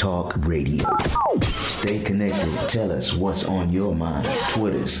 LPMR Talk Radio. Stay connected. Tell us what's on your mind.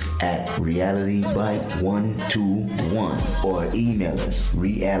 Twitters at RealityBite121 or email us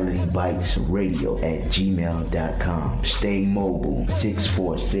RealityBitesRadio@gmail.com. Stay mobile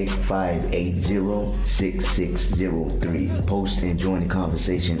 646-580-6603. Post and join the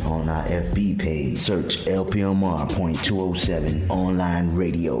conversation on our FB page. Search LPMR.207 online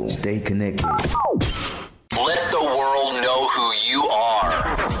radio. Stay connected. Let the world know who you are.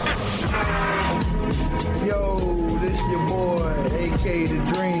 Yo, this your boy, AK The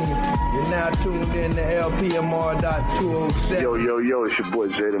Dream. You're now tuned in to LPMR.207. Yo, it's your boy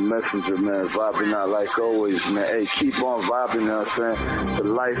Jay the Messenger, man. Vibing out like always, man. Hey, keep on vibing, you know what I'm saying? The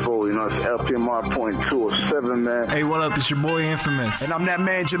life, you know, it's LPMR.207, man. Hey, what up? It's your boy Infamous. And I'm that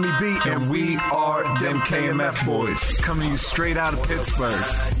man, Jimmy B. And we are them KMF boys. Coming to you straight out of Pittsburgh.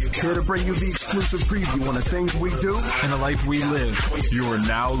 Here to bring you the exclusive preview on the things we do and the life we live. You are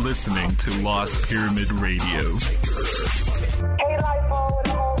now listening to Lost Pyramid Radio. Hey, Lifo and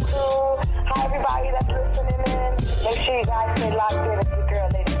the whole crew. Hi, everybody that's listening in. Make sure you guys stay locked in. It's your girl,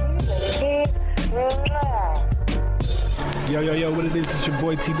 Lady Yo, what it is? It's your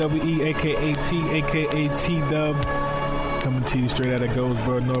boy TWE, aka T-Dub. Coming to you straight out of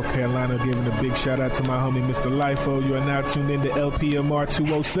Goldsboro, North Carolina, giving a big shout out to my homie, Mr. Lifo. You are now tuned in to LPMR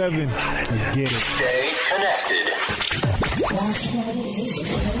 207. Let's get it. Stay connected.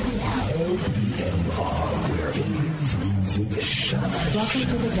 Welcome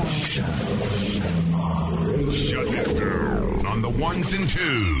to the dawn. Shut it down on the ones and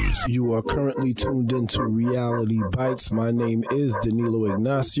twos. You are currently tuned into Reality Bites. My name is Danilo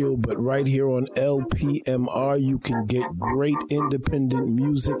Ignacio, but right here on LPMR, you can get great independent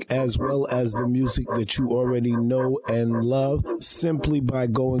music as well as the music that you already know and love simply by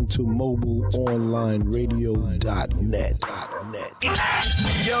going to mobileonlineradio.net.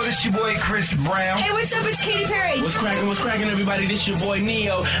 Yo, this your boy Chris Brown. Hey, what's up? It's Katy Perry. What's cracking, everybody? This your boy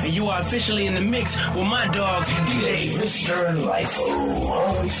Neo, and you are officially in the mix with my dog, DJ Mr. Lifo.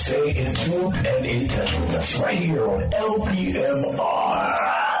 Always stay in tune and in touch with us right here on LPMR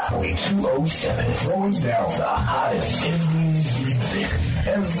 207, throwing down the hottest indies music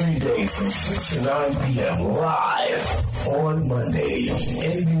every day from 6 to 9 p.m. live. On Mondays,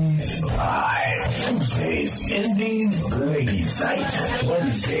 Indies Live. Tuesdays, Indies Ladies Night.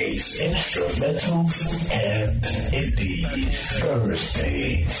 Wednesdays, Instrumentals and Indies.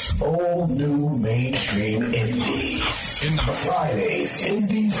 Thursdays, all new mainstream Indies. Fridays,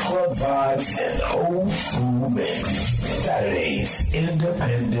 Indies Club Vibes and Old School Mix. Saturdays,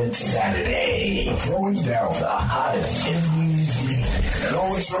 Independent Saturday. Throwing down the hottest Indies music. And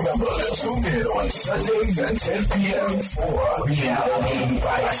always remember to tune in on Sundays at 10 p.m. for Reality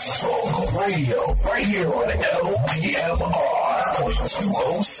Bites Talk Radio. Right here on LPMR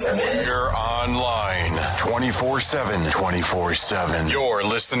 207. We're online 24/7. You're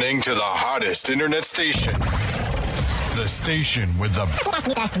listening to the hottest internet station. The station with the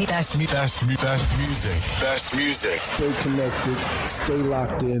best music. Stay connected, stay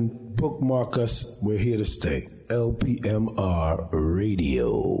locked in, bookmark us. We're here to stay. LPMR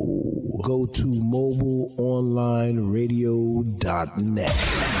Radio. Go to mobileonlineradio.net.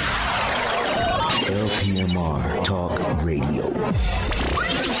 LPMR Talk Radio.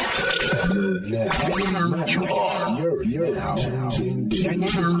 You're now tuned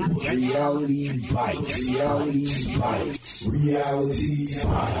into Reality Bites. Reality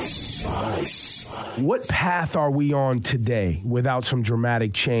Bites. What path are we on today without some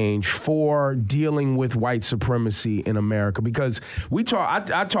dramatic change for dealing with white supremacy in America? Because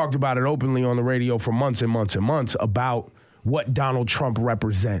I talked about it openly on the radio for months and months and months about what Donald Trump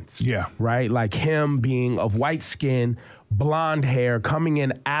represents. Yeah. Right? Like him being of white skin, blonde hair, coming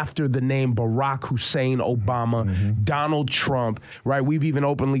in after the name Barack Hussein Obama, Donald Trump, right? We've even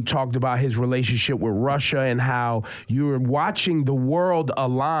openly talked about his relationship with Russia and how you're watching the world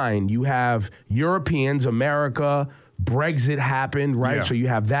align. You have Europeans, America, Brexit happened, right? Yeah. So you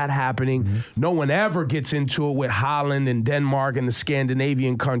have that happening. No one ever gets into it with Holland and Denmark and the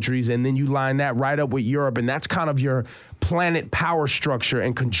Scandinavian countries, and then you line that right up with Europe, and that's kind of your planet power structure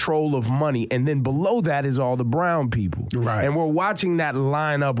and control of money. And then below that is all the brown people. Right. And we're watching that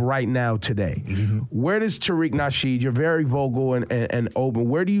line up right now today. Where does Tariq Nasheed, you're very vocal and open,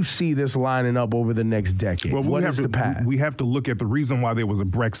 where do you see this lining up over the next decade? Well, what is the path? We have to look at the reason why there was a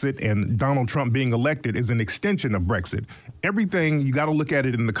Brexit, and Donald Trump being elected is an extension of Brexit. Everything, you got to look at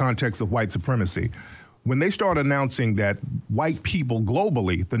it in the context of white supremacy. When they start announcing that white people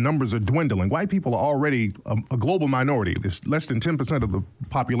globally, the numbers are dwindling. White people are already a global minority. There's less than 10% of the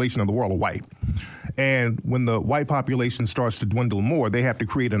population of the world are white. And when the white population starts to dwindle more, they have to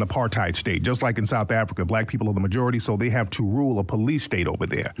create an apartheid state. Just like in South Africa, black people are the majority, so they have to rule a police state over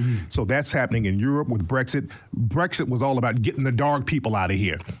there. So that's happening in Europe with Brexit. Brexit was all about getting the dark people out of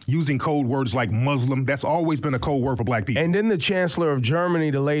here, using code words like Muslim. That's always been a code word for black people. And then the Chancellor of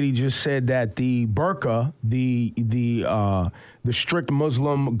Germany, the lady just said that the burqa, the strict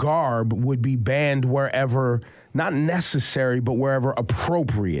Muslim garb would be banned wherever not necessary, but wherever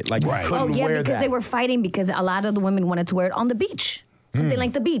appropriate. Like, right. Oh yeah, because they were fighting because a lot of the women wanted to wear it on the beach, something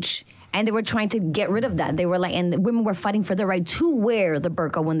like the beach. And they were trying to get rid of that. They were like, and women were fighting for the right to wear the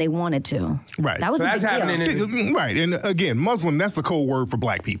burqa when they wanted to. Right. That was a big deal. Right. And again, Muslim, that's the code word for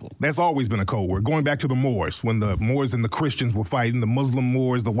black people. That's always been a code word. Going back to the Moors, when the Moors and the Christians were fighting, the Muslim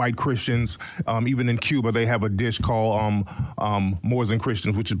Moors, the white Christians, even in Cuba, they have a dish called Moors and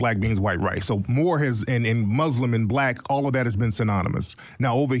Christians, which is black beans, white rice. So Moor has, and Muslim and black, all of that has been synonymous.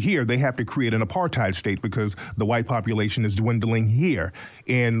 Now over here, they have to create an apartheid state because the white population is dwindling here.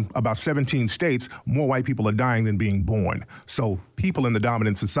 In about 17 states, more white people are dying than being born. So people in the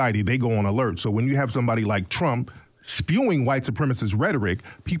dominant society, they go on alert. So when you have somebody like Trump spewing white supremacist rhetoric,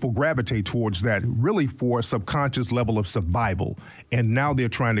 people gravitate towards that really for a subconscious level of survival. And now they're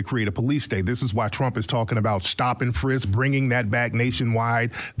trying to create a police state. This is why Trump is talking about stop and frisk, bringing that back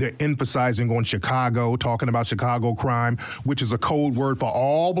nationwide. They're emphasizing on Chicago, talking about Chicago crime, which is a code word for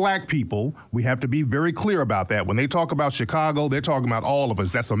all black people. We have to be very clear about that. When they talk about Chicago, they're talking about all of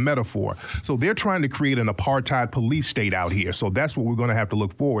us. That's a metaphor. So they're trying to create an apartheid police state out here. So that's what we're going to have to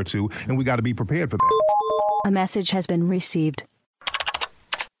look forward to, and we got to be prepared for that. A message has been received.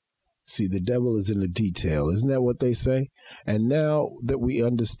 See, the devil is in the detail. Isn't that what they say? And now that we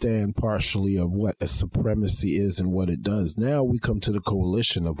understand partially of what a supremacy is and what it does, now we come to the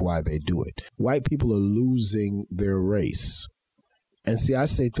coalition of why they do it. White people are losing their race. And see, I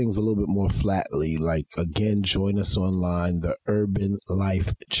say things a little bit more flatly, like, again, join us online, the Urban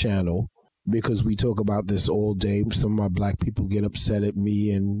Life channel, because we talk about this all day. Some of my black people get upset at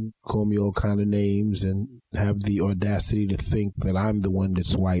me and call me all kind of names and have the audacity to think that I'm the one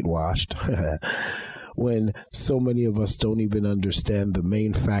that's whitewashed. When so many of us don't even understand the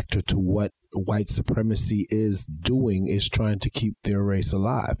main factor to what white supremacy is doing is trying to keep their race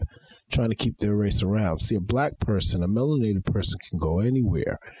alive, trying to keep their race around. See, a black person, a melanated person can go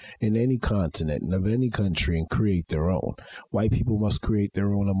anywhere in any continent and of any country and create their own. White people must create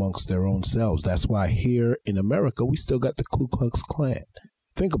their own amongst their own selves. That's why here in America, we still got the Ku Klux Klan.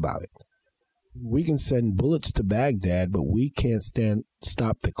 Think about it. We can send bullets to Baghdad, but we can't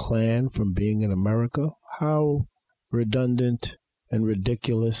stop the Klan from being in America. How redundant and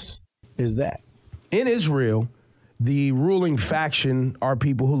ridiculous is that? In Israel, the ruling faction are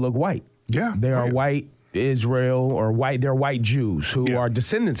people who look white. Yeah. They are white Israel or white. They're white Jews who are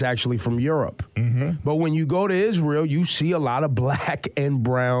descendants actually from Europe. But when you go to Israel, you see a lot of black and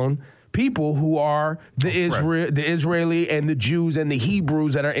brown people who are the Israeli and the Jews and the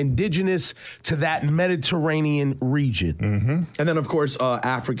Hebrews that are indigenous to that Mediterranean region. And then, of course,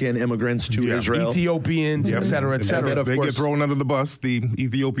 African immigrants to Israel. Ethiopians, et cetera, et cetera. And then, they get thrown under the bus. The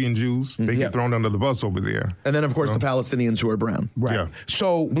Ethiopian Jews, they get thrown under the bus over there. And then, of course, the Palestinians who are brown. Right. Yeah.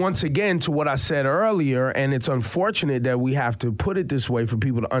 So, once again, to what I said earlier, and it's unfortunate that we have to put it this way for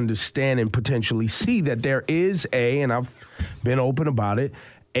people to understand and potentially see that there is and I've been open about it,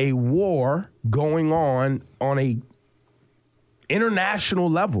 a war going on a international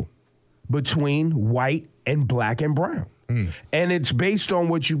level between white and black and brown. And it's based on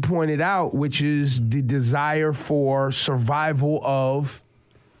what you pointed out, which is the desire for survival of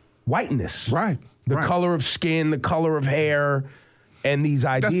whiteness. Right. The color of skin, the color of hair, and these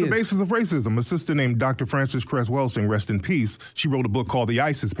ideas. That's the basis of racism. A sister named Dr. Frances Cress Welsing, rest in peace, she wrote a book called The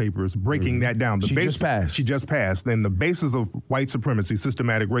ISIS Papers, breaking that down. She just passed. She just passed. Then the basis of white supremacy,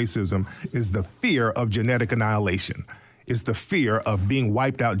 systematic racism, is the fear of genetic annihilation. It's the fear of being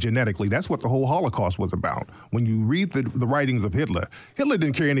wiped out genetically. That's what the whole Holocaust was about. When you read the writings of Hitler, Hitler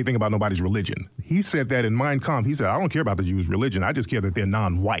didn't care anything about nobody's religion. He said that in Mein Kampf. He said, I don't care about the Jews' religion. I just care that they're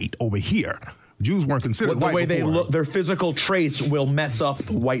non-white over here. Jews weren't considered white the way before. they look, their physical traits will mess up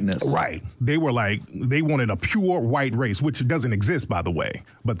the whiteness. Right. They were like, they wanted a pure white race, which doesn't exist, by the way.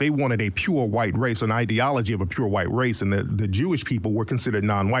 But they wanted a pure white race, an ideology of a pure white race. And the Jewish people were considered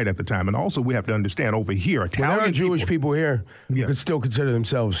non-white at the time. And also, we have to understand over here, Italian there are Jewish people here who could still consider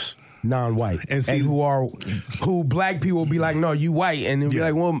themselves non-white, and who black people will be like, no, you white, and they'll be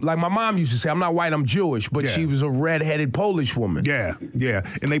like, well, like my mom used to say, I'm not white, I'm Jewish, but she was a red-headed Polish woman. Yeah,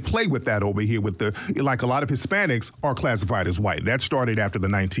 and they play with that over here with like a lot of Hispanics are classified as white. That started after the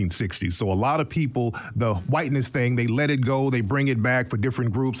 1960s. So a lot of people, the whiteness thing, they let it go, they bring it back for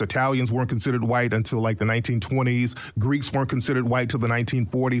different groups. Italians weren't considered white until like the 1920s. Greeks weren't considered white till the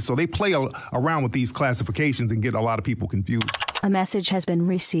 1940s. So they play around with these classifications and get a lot of people confused. A message has been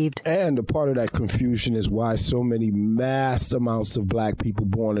received. And a part of that confusion is why so many mass amounts of black people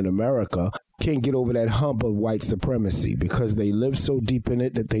born in America can't get over that hump of white supremacy because they live so deep in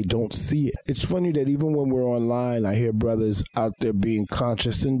it that they don't see it. It's funny that even when we're online, I hear brothers out there being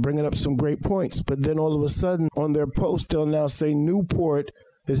conscious and bringing up some great points. But then all of a sudden on their post, they'll now say Newport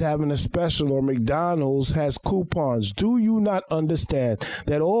is having a special or McDonald's has coupons. Do you not understand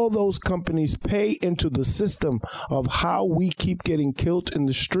that all those companies pay into the system of how we keep getting killed in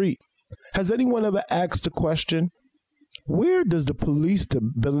the street? Has anyone ever asked the question, where does the police, the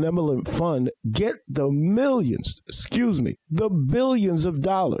benevolent fund, get the billions of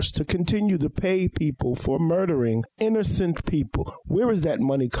dollars to continue to pay people for murdering innocent people? Where is that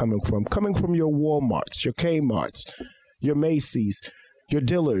money coming from? Coming from your Walmarts, your Kmarts, your Macy's, your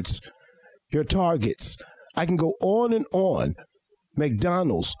Dillards, your Targets. I can go on and on.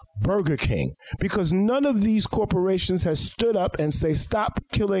 McDonald's, Burger King, because none of these corporations has stood up and say, stop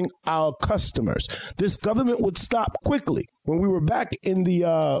killing our customers. This government would stop quickly. When we were back in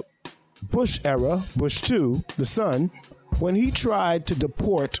the Bush era, Bush 2, the son, when he tried to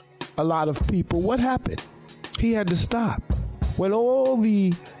deport a lot of people, what happened? He had to stop. When all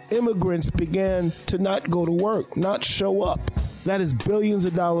the immigrants began to not go to work, not show up, that is billions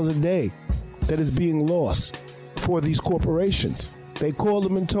of dollars a day that is being lost for these corporations. They called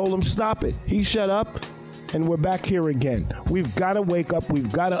him and told him, stop it. He shut up, and we're back here again. We've got to wake up.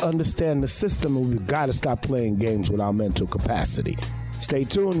 We've got to understand the system, and we've got to stop playing games with our mental capacity. Stay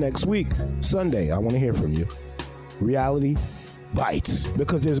tuned next week, Sunday. I want to hear from you. Reality Bites,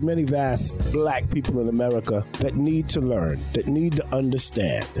 because there's many vast black people in America that need to learn, that need to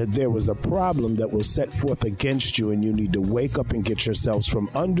understand that there was a problem that was set forth against you, and you need to wake up and get yourselves from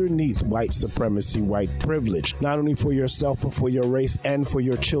underneath white supremacy, white privilege, not only for yourself, but for your race and for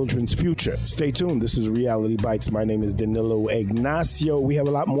your children's future. Stay tuned. This is Reality Bites. My name is Danilo Ignacio. We have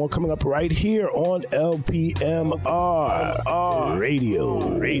a lot more coming up right here on LPMR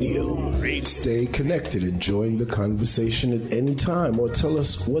Radio. Stay connected and join the conversation at any time, or tell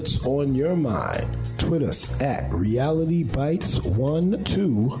us what's on your mind. Tweet us at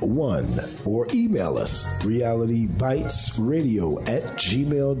RealityBites121 or email us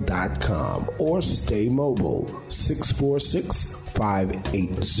realitybitesradio@gmail.com or stay mobile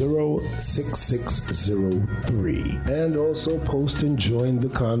 646-580-6603, and also post and join the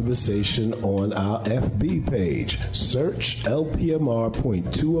conversation on our FB page. Search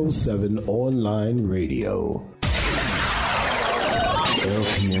LPMR.207 online radio.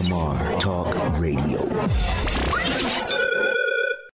 LPMR Talk Radio.